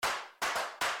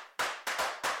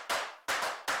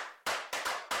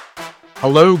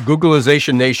Hello,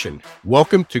 Googleization Nation.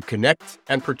 Welcome to Connect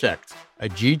and Protect, a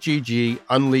GGG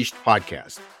Unleashed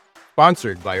podcast,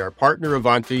 sponsored by our partner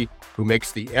Avanti, who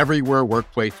makes the everywhere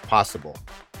workplace possible.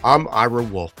 I'm Ira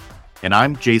Wolfe. And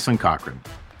I'm Jason Cochran.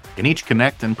 In each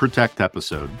Connect and Protect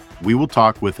episode, we will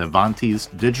talk with Avanti's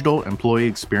digital employee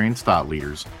experience thought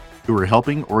leaders who are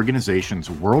helping organizations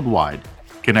worldwide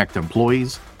connect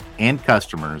employees and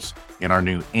customers in our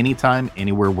new anytime,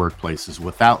 anywhere workplaces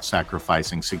without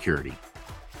sacrificing security.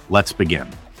 Let's begin.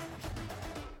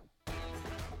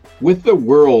 With the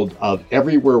world of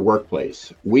everywhere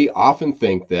workplace, we often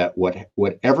think that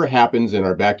whatever happens in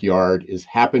our backyard is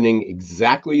happening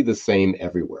exactly the same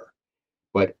everywhere.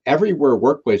 But Everywhere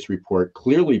Workplace Report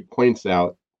clearly points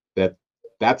out that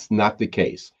that's not the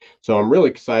case. So I'm really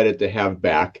excited to have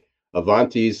back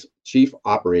Avanti's Chief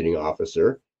Operating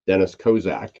Officer, Dennis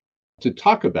Kozak, to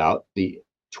talk about the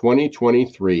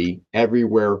 2023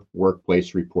 Everywhere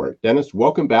Workplace Report. Dennis,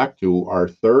 welcome back to our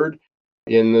third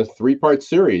in the three-part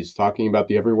series talking about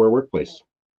the Everywhere Workplace.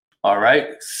 All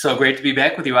right. So great to be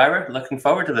back with you, Ira. Looking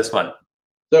forward to this one.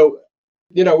 So,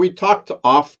 we talked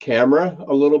off camera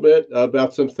a little bit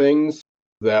about some things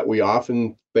that we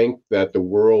often think that the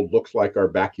world looks like our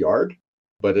backyard,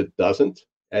 but it doesn't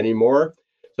anymore.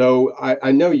 So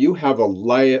I know you have a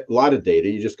lot of data.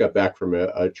 You just got back from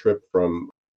a trip from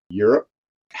Europe.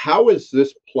 How is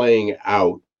this playing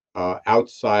out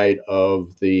outside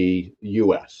of the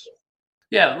U.S.?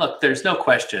 Yeah, look, there's no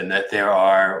question that there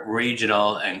are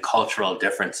regional and cultural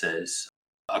differences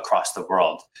across the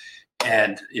world.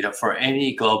 And, for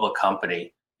any global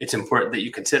company, it's important that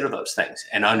you consider those things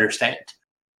and understand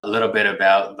a little bit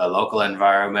about the local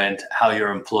environment, how your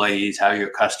employees, how your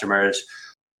customers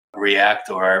react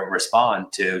or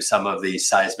respond to some of these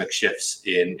seismic shifts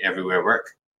in everywhere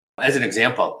work. As an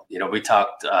example, we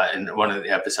talked in one of the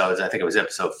episodes, I think it was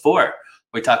episode 4,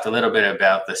 we talked a little bit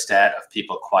about the stat of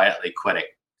people quietly quitting.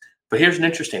 But here's an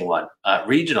interesting one.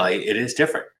 Regionally, it is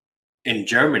different. In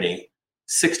Germany,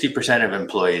 60% of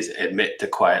employees admit to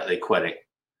quietly quitting.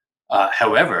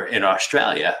 However, in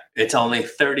Australia, it's only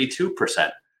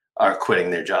 32% are quitting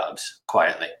their jobs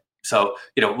quietly. So,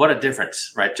 what a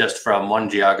difference, right? Just from one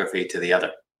geography to the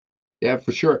other. Yeah,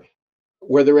 for sure.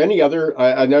 Were there any other?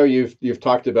 I know you've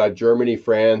talked about Germany,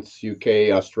 France,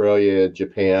 UK, Australia,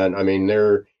 Japan. I mean,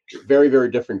 they're very, very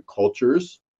different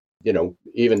cultures.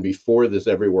 Even before this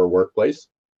everywhere workplace,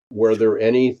 were there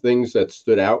any things that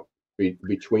stood out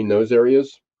between those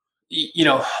areas?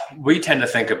 We tend to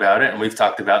think about it, and we've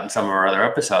talked about in some of our other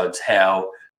episodes how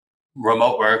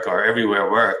remote work or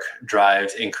everywhere work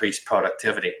drives increased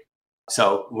productivity.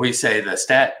 So we say the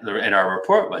stat in our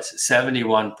report was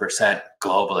 71%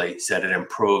 globally said it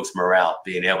improves morale,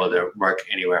 being able to work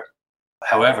anywhere.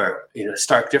 However,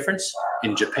 stark difference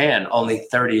in Japan, only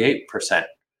 38%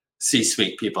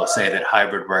 C-suite people say that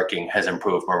hybrid working has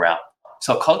improved morale.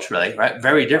 So culturally, right,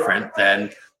 very different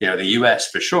than the U.S.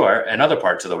 for sure, and other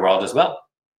parts of the world as well.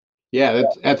 Yeah,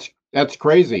 that's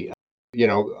crazy.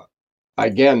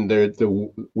 Again,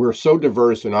 we're so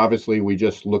diverse, and obviously we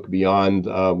just look beyond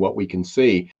what we can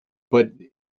see.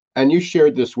 And you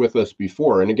shared this with us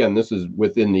before, and again, this is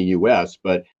within the U.S.,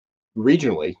 but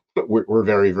regionally, we're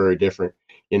very, very different,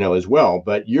 as well.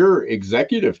 But your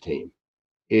executive team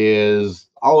is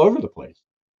all over the place.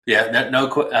 Yeah,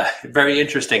 very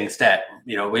interesting stat.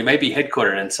 We may be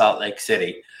headquartered in Salt Lake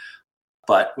City,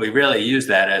 but we really use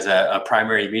that as a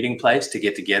primary meeting place to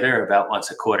get together about once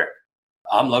a quarter.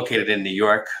 I'm located in New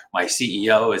York. My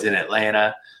CEO is in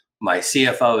Atlanta. My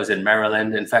CFO is in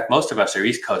Maryland. In fact, most of us are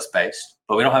East Coast based,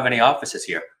 but we don't have any offices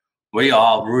here. We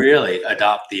all really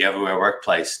adopt the everywhere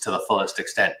workplace to the fullest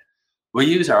extent. We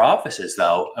use our offices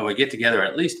though, and we get together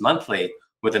at least monthly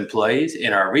with employees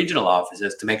in our regional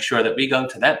offices to make sure that we go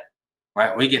to them,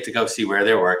 right? We get to go see where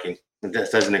they're working.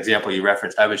 Just as an example you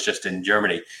referenced, I was just in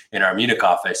Germany in our Munich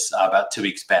office about 2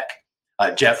 weeks back.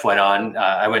 Jeff went on,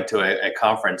 I went to a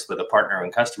conference with a partner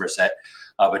and customer set,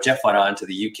 but Jeff went on to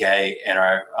the UK and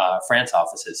our France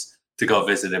offices to go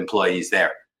visit employees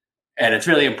there. And it's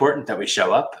really important that we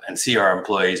show up and see our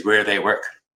employees where they work.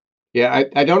 Yeah,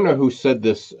 I don't know who said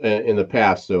this in the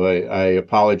past, so I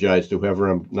apologize to whoever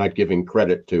I'm not giving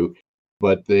credit to,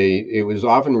 but it was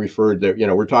often referred that,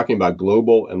 we're talking about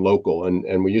global and local,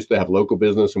 and we used to have local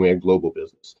business and we had global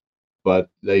business, but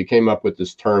they came up with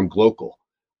this term glocal.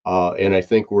 And I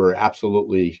think we're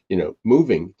absolutely,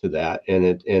 moving to that,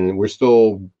 and we're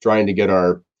still trying to get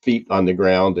our feet on the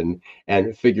ground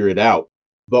and figure it out.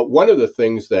 But one of the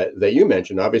things that you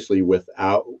mentioned, obviously,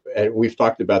 and we've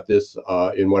talked about this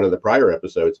in one of the prior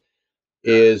episodes,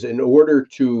 is in order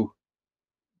to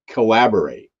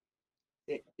collaborate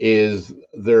is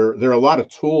there are a lot of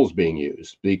tools being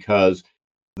used because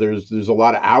there's a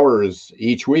lot of hours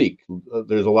each week.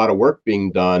 There's a lot of work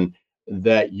being done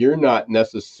that you're not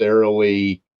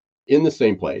necessarily in the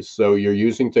same place. So you're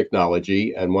using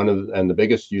technology, and the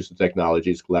biggest use of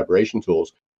technology is collaboration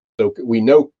tools. So we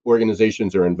know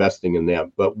organizations are investing in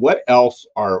them, but what else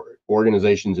are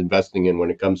organizations investing in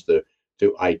when it comes to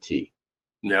IT?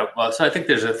 No, well, so I think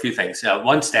there's a few things.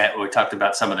 One stat, we talked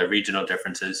about some of the regional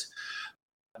differences.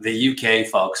 The UK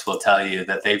folks will tell you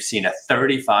that they've seen a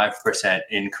 35%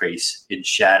 increase in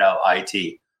shadow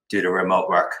IT due to remote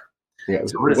work. Yeah.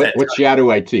 So what's shadow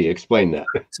IT? Explain that.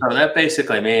 So that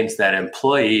basically means that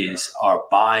employees are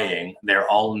buying their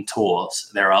own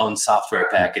tools, their own software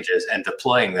packages, and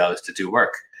deploying those to do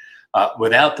work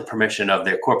without the permission of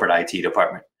their corporate IT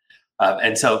department.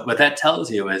 And so what that tells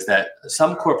you is that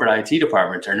some corporate IT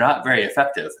departments are not very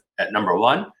effective at, number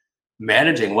one,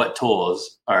 managing what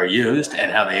tools are used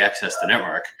and how they access the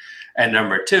network. And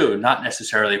number two, not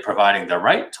necessarily providing the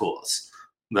right tools,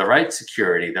 the right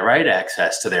security, the right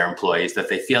access to their employees that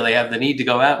they feel they have the need to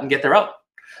go out and get their own.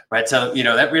 Right. So,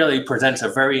 that really presents a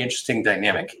very interesting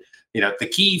dynamic. The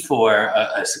key for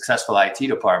a successful IT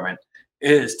department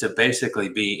is to basically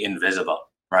be invisible.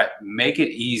 Right. Make it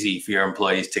easy for your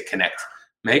employees to connect.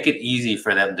 Make it easy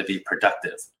for them to be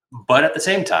productive. But at the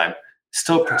same time,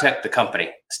 still protect the company,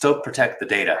 still protect the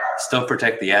data, still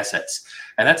protect the assets.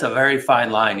 And that's a very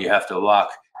fine line you have to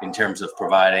walk in terms of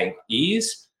providing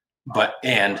ease,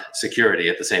 and security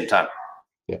at the same time.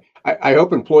 Yeah, I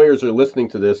hope employers are listening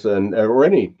to this, or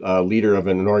any leader of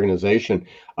an organization,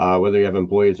 whether you have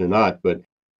employees or not. But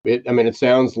it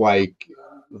sounds like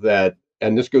that.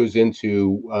 And this goes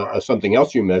into something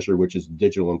else you measure, which is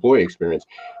digital employee experience.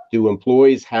 Do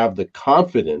employees have the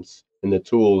confidence in the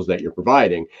tools that you're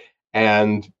providing?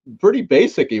 And pretty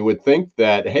basic, you would think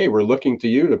that, hey, we're looking to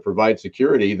you to provide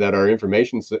security, that our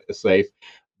information's safe.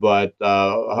 But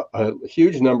a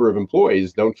huge number of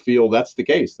employees don't feel that's the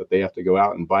case, that they have to go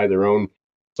out and buy their own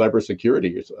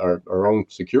cybersecurity, our own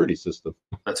security system.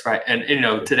 That's right. And,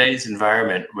 today's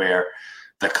environment where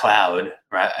the cloud,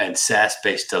 right, and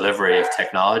SaaS-based delivery of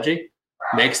technology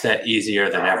makes that easier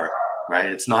than ever, right?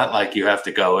 It's not like you have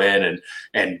to go in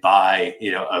and buy,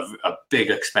 a big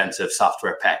expensive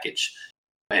software package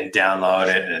and download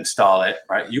it and install it,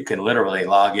 right? You can literally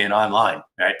log in online,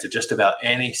 right, to just about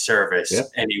any service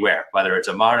anywhere, whether it's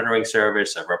a monitoring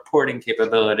service, a reporting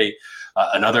capability,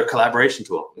 another collaboration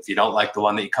tool. If you don't like the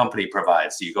one that your company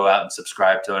provides, you go out and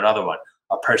subscribe to another one,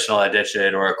 a personal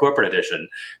edition or a corporate edition,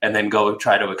 and then go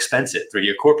try to expense it through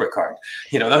your corporate card.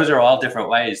 Those are all different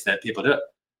ways that people do it.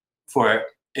 For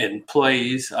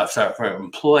employers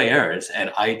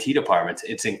and IT departments,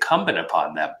 it's incumbent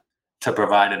upon them to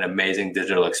provide an amazing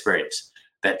digital experience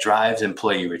that drives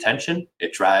employee retention,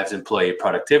 it drives employee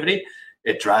productivity,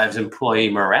 it drives employee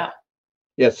morale.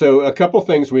 Yeah, so a couple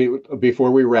things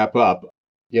before we wrap up.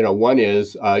 One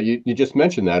is you just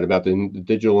mentioned that about the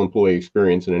digital employee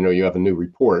experience, and I know you have a new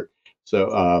report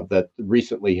that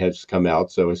recently has come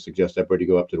out. So I suggest everybody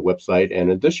go up to the website, and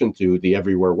in addition to the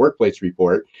Everywhere Workplace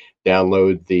report,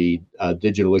 download the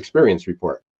digital experience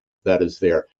report that is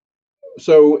there.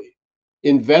 So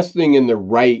investing in the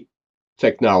right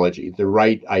technology, the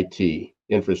right IT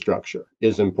infrastructure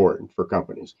is important for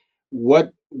companies.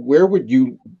 Where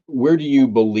do you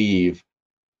believe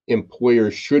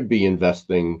employers should be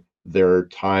investing their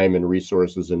time and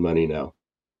resources and money now?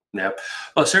 Yeah.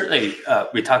 Well, certainly,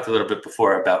 we talked a little bit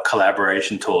before about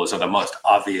collaboration tools are the most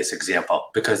obvious example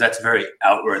because that's very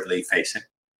outwardly facing.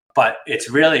 But it's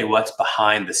really what's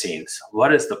behind the scenes.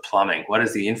 What is the plumbing? What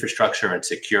is the infrastructure and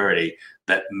security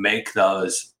that make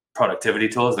those productivity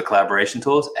tools, the collaboration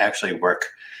tools, actually work?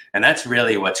 And that's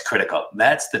really what's critical.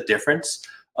 That's the difference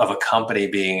of a company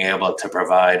being able to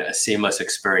provide a seamless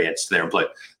experience to their employees.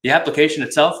 The application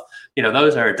itself,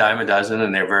 those are a dime a dozen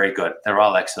and they're very good. They're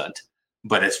all excellent.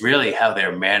 But it's really how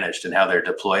they're managed and how they're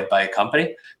deployed by a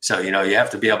company. So, you have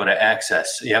to be able to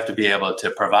access, you have to be able to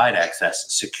provide access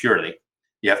securely.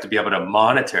 You have to be able to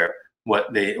monitor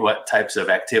what types of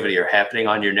activity are happening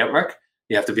on your network.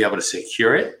 You have to be able to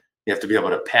secure it. You have to be able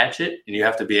to patch it, and you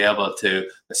have to be able to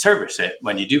service it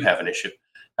when you do have an issue.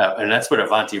 And that's what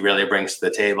Ivanti really brings to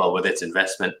the table with its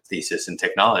investment thesis in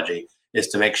technology, is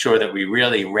to make sure that we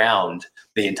really round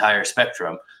the entire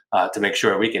spectrum to make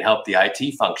sure we can help the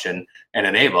IT function and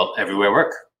enable everywhere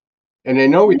work. And I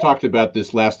know we talked about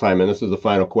this last time, and this is the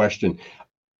final question.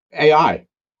 AI,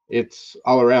 it's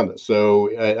all around us.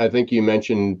 So I think you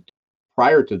mentioned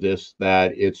prior to this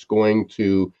that it's going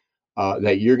to,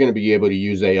 that you're going to be able to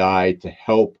use AI to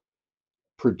help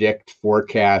predict,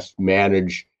 forecast,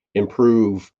 manage,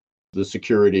 improve the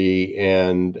security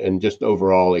and just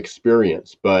overall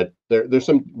experience. But there's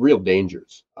some real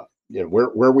dangers. Where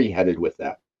are we headed with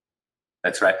that?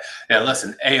 That's right. Yeah,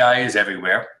 listen, AI is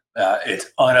everywhere.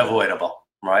 It's unavoidable,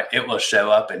 right? It will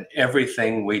show up in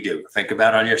everything we do. Think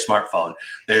about on your smartphone.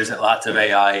 There's lots of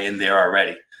AI in there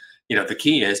already. The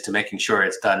key is to making sure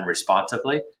it's done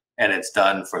responsibly and it's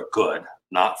done for good,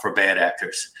 not for bad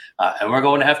actors. And we're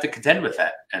going to have to contend with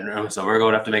that. And so we're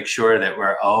going to have to make sure that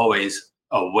we're always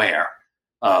aware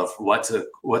of what's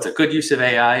a good use of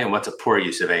AI and what's a poor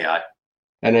use of AI.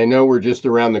 And I know we're just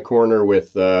around the corner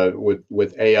with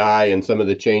AI and some of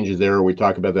the changes there. We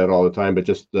talk about that all the time, but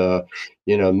just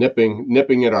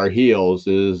nipping at our heels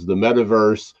is the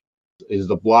metaverse, is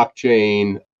the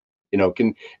blockchain.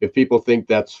 If people think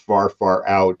that's far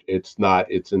out, it's not.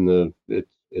 It's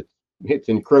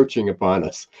encroaching upon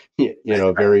us,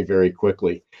 very, very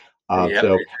quickly.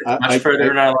 So it's much further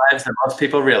in our lives than most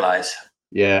people realize.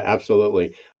 Yeah,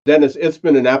 absolutely. Dennis, it's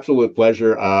been an absolute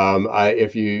pleasure.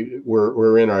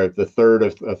 We're in the third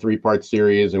of a 3-part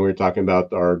series, and we're talking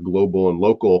about our global and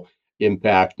local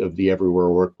impact of the everywhere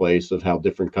workplace, of how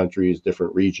different countries,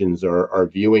 different regions are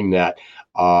viewing that,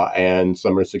 and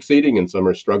some are succeeding and some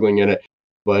are struggling in it.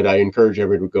 But I encourage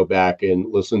everyone to go back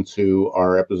and listen to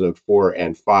our episode 4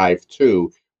 and 5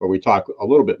 too, where we talk a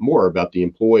little bit more about the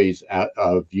employees'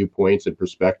 viewpoints and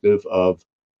perspective of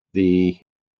the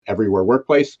everywhere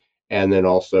workplace, and then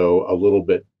also a little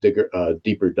bit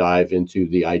deeper dive into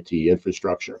the IT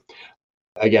infrastructure.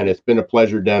 Again, it's been a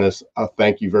pleasure, Dennis.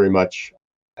 Thank you very much.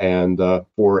 And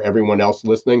for everyone else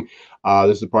listening,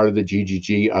 this is part of the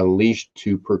GGG Unleashed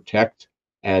to Protect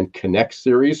and Connect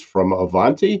series from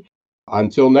Avanti.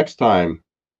 Until next time,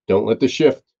 don't let the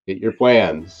shift hit your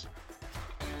plans.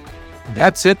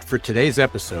 That's it for today's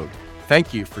episode.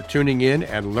 Thank you for tuning in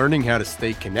and learning how to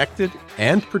stay connected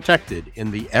and protected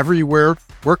in the everywhere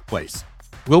workplace.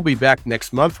 We'll be back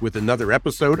next month with another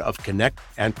episode of Connect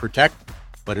and Protect.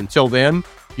 But until then,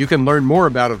 you can learn more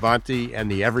about Avanti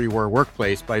and the everywhere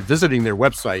workplace by visiting their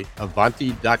website,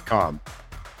 avanti.com.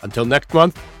 Until next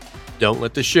month, don't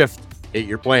let the shift hit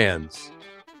your plans.